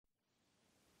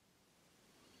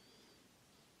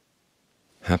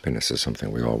Happiness is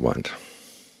something we all want.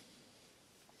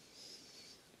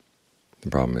 The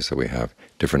problem is that we have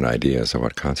different ideas of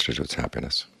what constitutes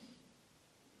happiness.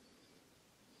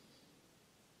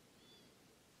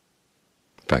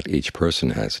 In fact, each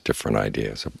person has different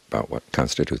ideas about what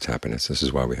constitutes happiness. This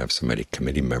is why we have so many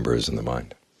committee members in the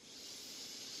mind.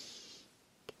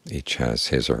 Each has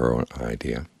his or her own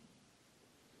idea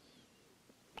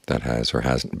that has or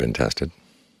hasn't been tested,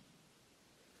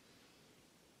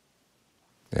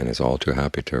 and is all too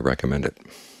happy to recommend it,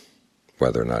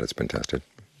 whether or not it's been tested.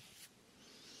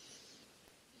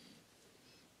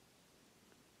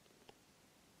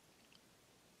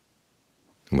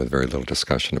 And with very little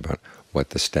discussion about what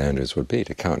the standards would be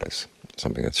to count as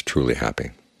something that's truly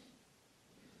happy,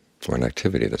 or an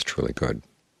activity that's truly good.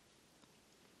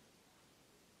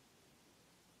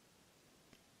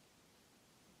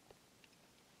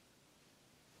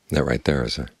 That right there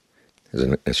is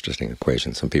an interesting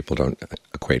equation. Some people don't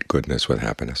equate goodness with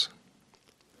happiness.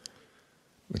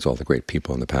 It's all the great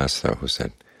people in the past, though, who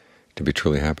said to be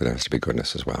truly happy there has to be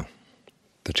goodness as well.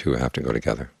 The two have to go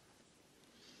together.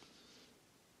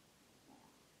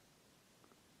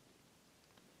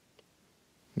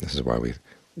 This is why we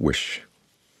wish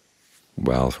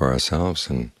well for ourselves,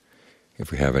 and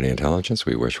if we have any intelligence,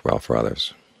 we wish well for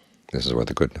others. This is where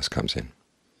the goodness comes in.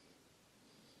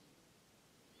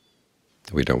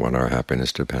 We don't want our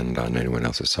happiness to depend on anyone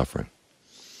else's suffering.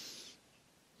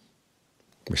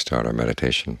 We start our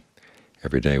meditation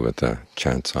every day with the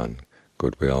chants on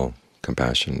goodwill,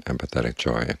 compassion, empathetic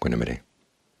joy, equanimity,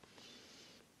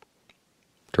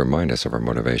 to remind us of our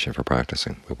motivation for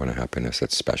practicing. We want a happiness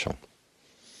that's special,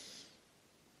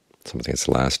 something that's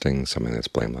lasting, something that's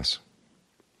blameless,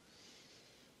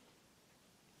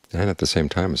 and at the same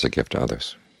time is a gift to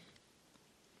others.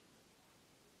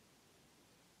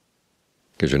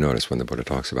 Because you notice when the Buddha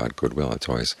talks about goodwill, it's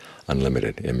always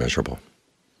unlimited, immeasurable,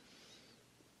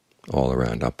 all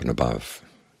around, up and above,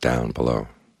 down, below.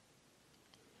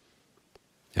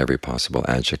 Every possible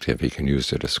adjective he can use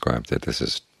to describe that this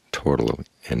is total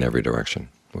in every direction,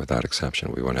 without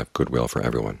exception. We want to have goodwill for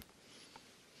everyone.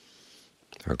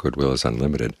 Our goodwill is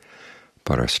unlimited,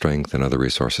 but our strength and other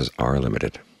resources are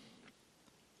limited.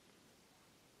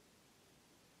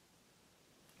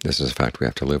 This is a fact we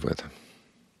have to live with.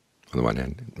 On the one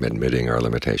hand, admitting our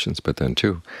limitations, but then,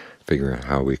 too, figuring out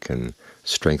how we can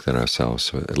strengthen ourselves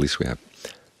so at least we have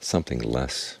something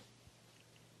less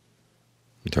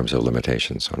in terms of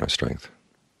limitations on our strength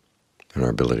and our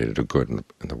ability to do good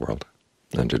in the world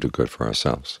and to do good for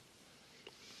ourselves.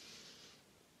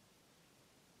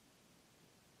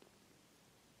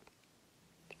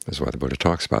 This is why the Buddha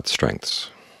talks about strengths.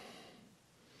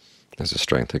 There's a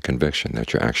strength of conviction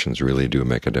that your actions really do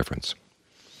make a difference.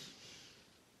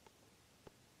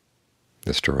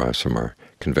 This derives from our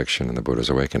conviction in the Buddha's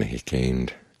awakening. He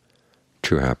gained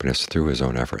true happiness through his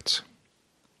own efforts.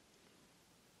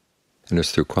 And it's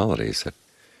through qualities that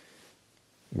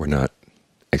were not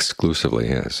exclusively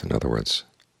his. In other words,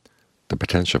 the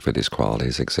potential for these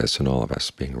qualities exists in all of us,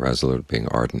 being resolute, being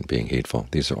ardent, being heedful.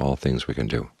 These are all things we can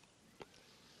do.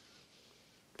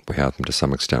 We have them to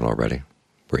some extent already.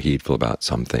 We're heedful about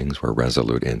some things. We're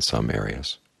resolute in some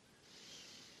areas.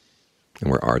 And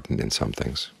we're ardent in some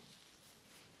things.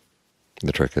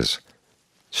 The trick is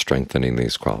strengthening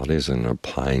these qualities and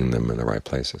applying them in the right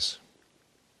places.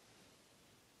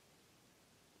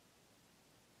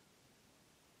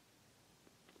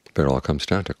 But it all comes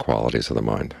down to qualities of the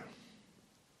mind.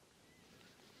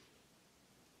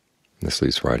 This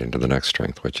leads right into the next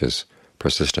strength, which is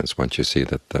persistence. Once you see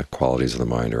that the qualities of the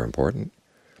mind are important,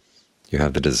 you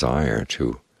have the desire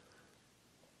to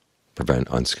prevent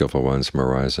unskillful ones from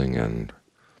arising and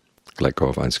let go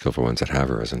of unskillful ones that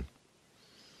have arisen,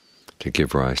 to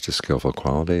give rise to skillful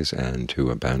qualities and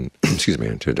to abandon,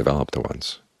 and to develop the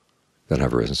ones that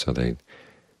have arisen so they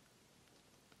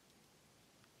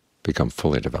become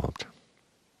fully developed.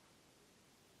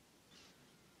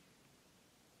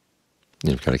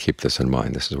 You've got to keep this in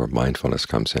mind. This is where mindfulness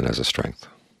comes in as a strength,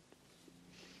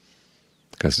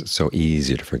 because it's so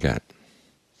easy to forget.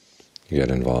 You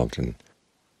get involved in,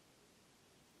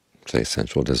 say,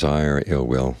 sensual desire, ill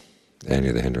will, any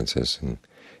of the hindrances, and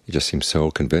it just seems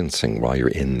so convincing while you're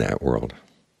in that world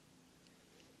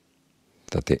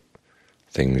that the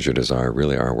things you desire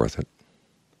really are worth it,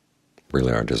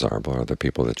 really are desirable, or the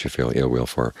people that you feel ill will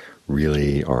for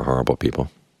really are horrible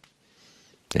people,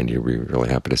 and you'd be really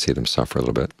happy to see them suffer a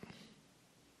little bit,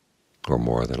 or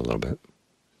more than a little bit.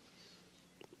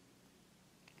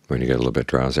 When you get a little bit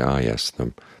drowsy, yes,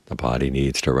 the body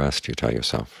needs to rest, you tell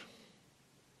yourself.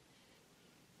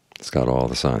 It's got all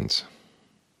the signs.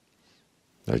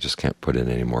 I just can't put in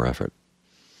any more effort.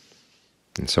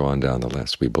 and so on down the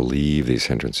list. We believe these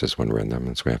hindrances when we're in them,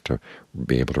 and so we have to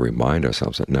be able to remind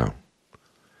ourselves that no,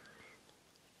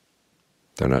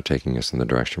 they're not taking us in the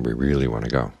direction we really want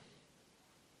to go.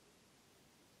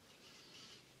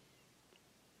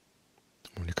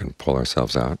 When you can pull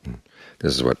ourselves out, and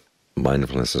this is what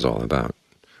mindfulness is all about,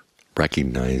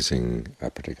 recognizing a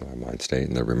particular mind state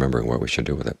and then remembering what we should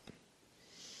do with it.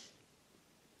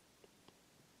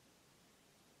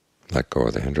 Let go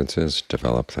of the hindrances,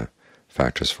 develop the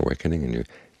factors for awakening, and you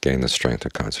gain the strength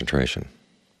of concentration.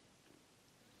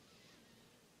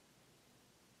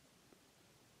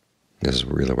 This is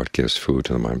really what gives food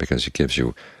to the mind, because it gives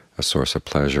you a source of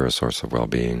pleasure, a source of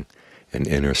well-being, and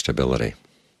inner stability.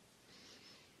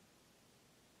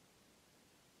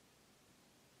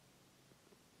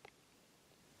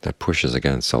 That pushes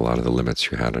against a lot of the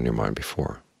limits you had on your mind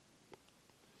before.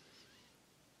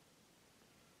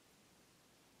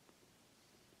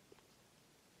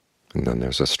 And then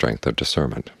there's a strength of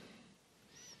discernment.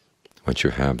 Once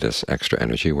you have this extra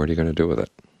energy, what are you going to do with it?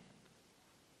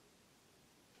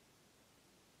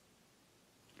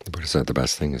 The Buddha said the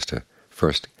best thing is to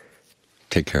first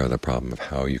take care of the problem of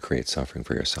how you create suffering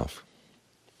for yourself.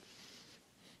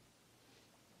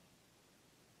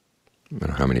 I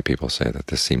don't know how many people say that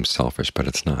this seems selfish, but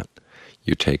it's not.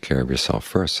 You take care of yourself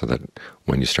first so that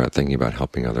when you start thinking about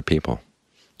helping other people,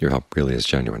 your help really is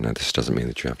genuine. Now, this doesn't mean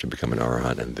that you have to become an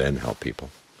arahant and then help people.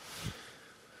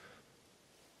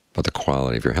 But the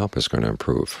quality of your help is going to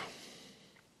improve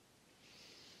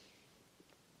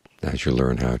as you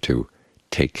learn how to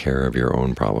take care of your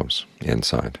own problems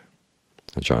inside.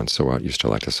 And John Sawat used to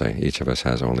like to say, each of us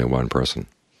has only one person,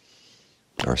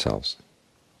 ourselves,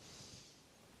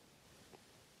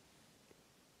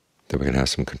 that we can have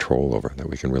some control over, that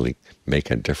we can really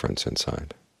make a difference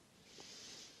inside.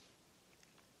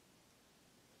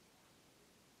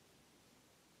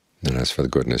 And as for the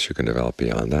goodness you can develop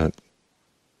beyond that,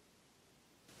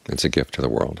 it's a gift to the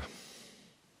world.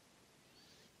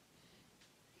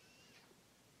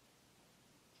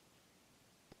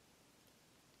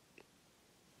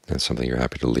 It's something you're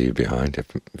happy to leave behind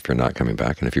if you're not coming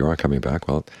back. And if you are coming back,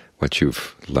 well, what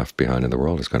you've left behind in the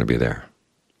world is going to be there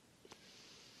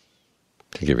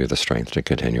to give you the strength to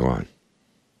continue on.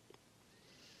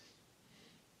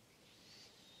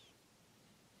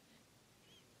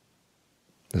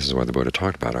 This is why the Buddha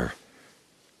talked about our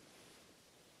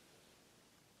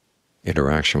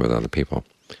interaction with other people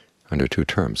under two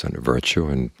terms, under virtue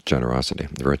and generosity.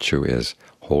 Virtue is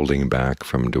holding back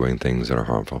from doing things that are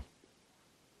harmful.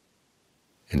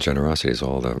 And generosity is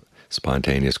all the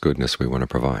spontaneous goodness we want to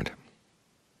provide.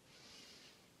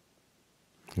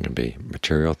 It can be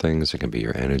material things, it can be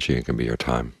your energy, it can be your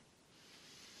time.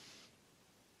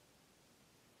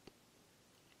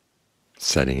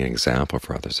 Setting an example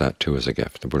for others, that too is a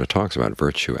gift. The Buddha talks about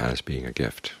virtue as being a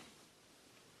gift.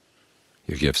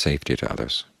 You give safety to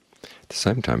others. At the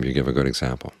same time, you give a good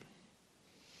example.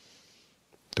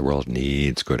 The world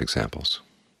needs good examples.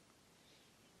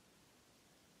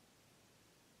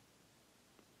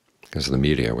 Because of the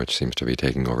media, which seems to be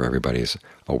taking over everybody's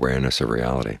awareness of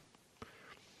reality,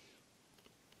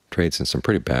 trades in some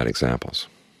pretty bad examples.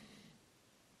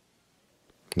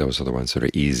 Those are the ones that are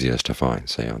easiest to find,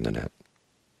 say, on the net.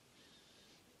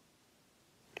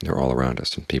 They're all around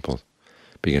us, and people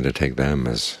begin to take them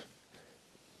as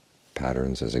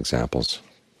patterns, as examples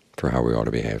for how we ought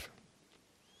to behave.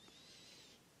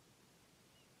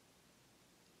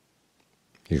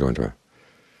 You go into a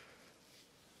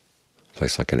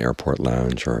place like an airport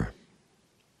lounge or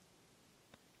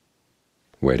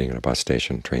waiting at a bus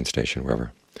station, train station,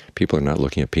 wherever. People are not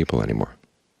looking at people anymore.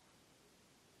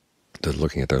 They're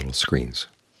looking at their little screens.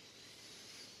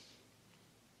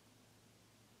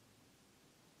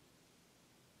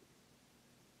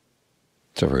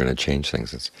 So if we're going to change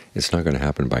things, it's not going to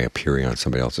happen by appearing on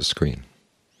somebody else's screen.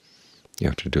 You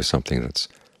have to do something that's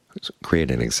create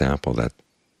an example that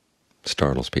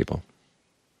startles people.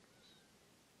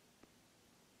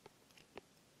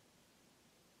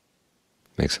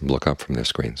 Makes them look up from their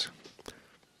screens.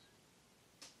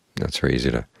 It's very easy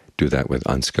to do that with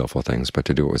unskillful things, but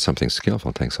to do it with something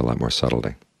skillful takes a lot more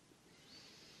subtlety.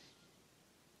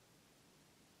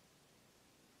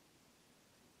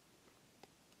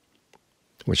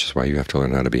 Which is why you have to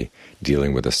learn how to be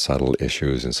dealing with the subtle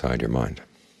issues inside your mind.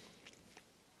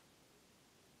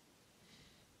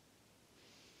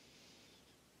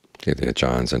 The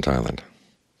Ajahns in Thailand.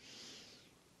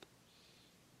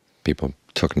 People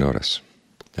took notice.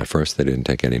 At first they didn't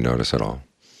take any notice at all.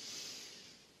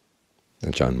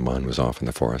 Ajahn Mun was off in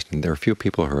the forest, and there were a few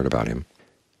people who heard about him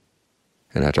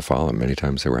and had to follow him. Many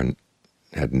times they were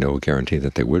had no guarantee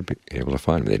that they would be able to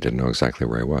find him. They didn't know exactly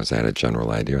where he was. They had a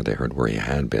general idea. They heard where he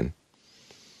had been.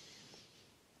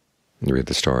 You read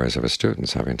the stories of his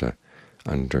students having to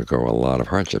undergo a lot of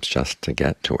hardships just to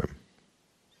get to him.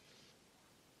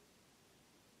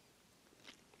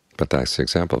 But that's the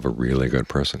example of a really good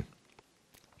person.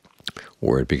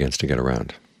 Word begins to get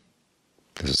around.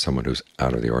 This is someone who's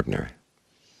out of the ordinary.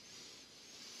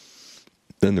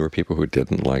 Then there were people who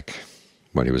didn't like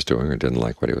what he was doing or didn't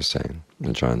like what he was saying.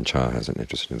 And Ajahn Chah has an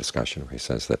interesting discussion where he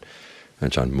says that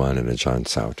Ajahn Mun and Ajahn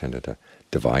Sao tended to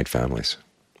divide families.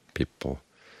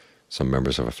 Some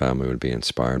members of a family would be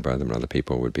inspired by them, and other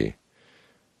people would be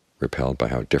repelled by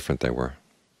how different they were.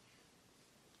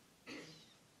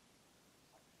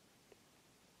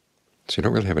 So you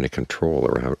don't really have any control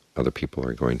over how other people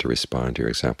are going to respond to your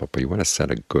example, but you want to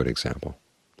set a good example,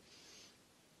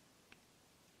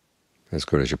 as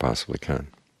good as you possibly can.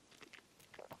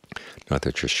 Not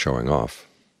that you're showing off,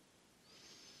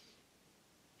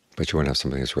 but you want to have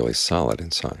something that's really solid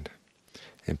inside.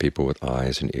 And people with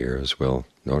eyes and ears will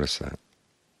notice that.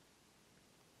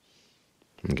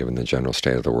 And given the general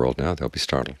state of the world now, they'll be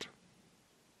startled.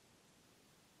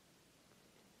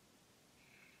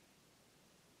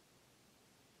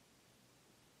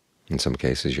 In some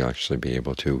cases, you'll actually be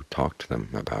able to talk to them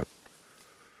about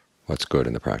what's good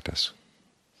in the practice.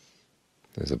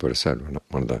 As the Buddha said,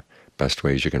 one of the best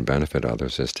ways you can benefit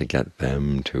others is to get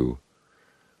them to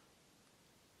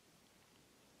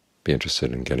be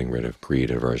interested in getting rid of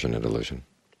greed, aversion, and delusion,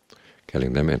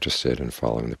 getting them interested in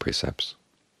following the precepts,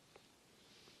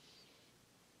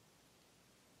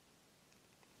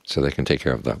 so they can take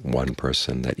care of the one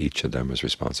person that each of them is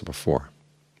responsible for.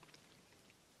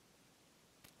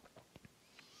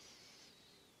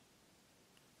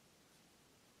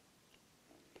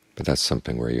 But that's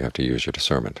something where you have to use your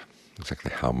discernment,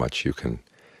 exactly how much you can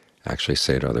actually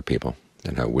say to other people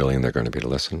and how willing they're going to be to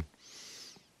listen.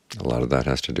 A lot of that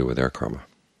has to do with their karma.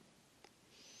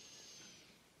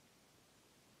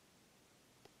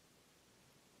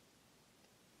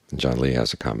 And John Lee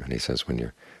has a comment. He says when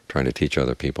you're trying to teach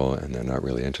other people and they're not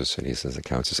really interested, he says it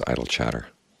counts as idle chatter.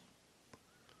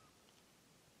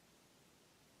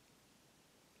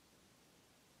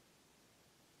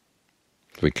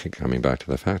 We keep coming back to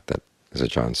the fact that, as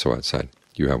Ajahn Suwat said,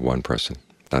 you have one person.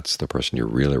 That's the person you're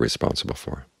really responsible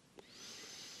for.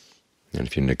 And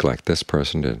if you neglect this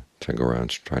person to go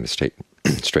around trying to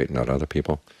straighten out other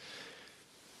people,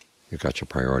 you've got your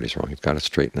priorities wrong. You've got to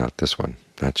straighten out this one.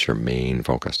 That's your main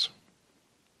focus.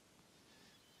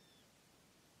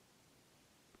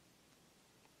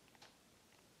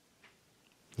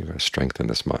 You've got to strengthen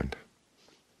this mind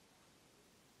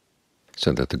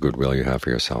so that the goodwill you have for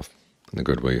yourself and the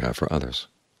goodwill you have for others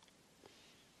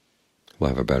will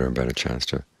have a better and better chance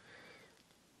to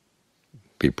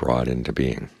be brought into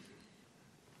being,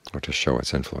 or to show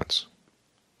its influence.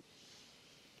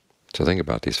 So think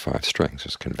about these 5 strengths.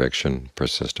 There's conviction,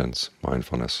 persistence,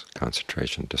 mindfulness,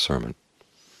 concentration, discernment.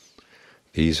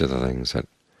 These are the things that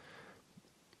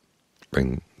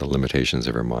bring the limitations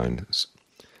of your mind,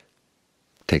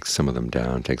 take some of them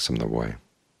down, take some of them away,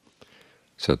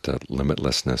 so that the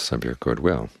limitlessness of your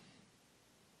goodwill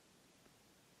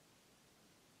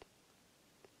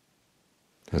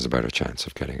has a better chance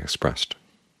of getting expressed.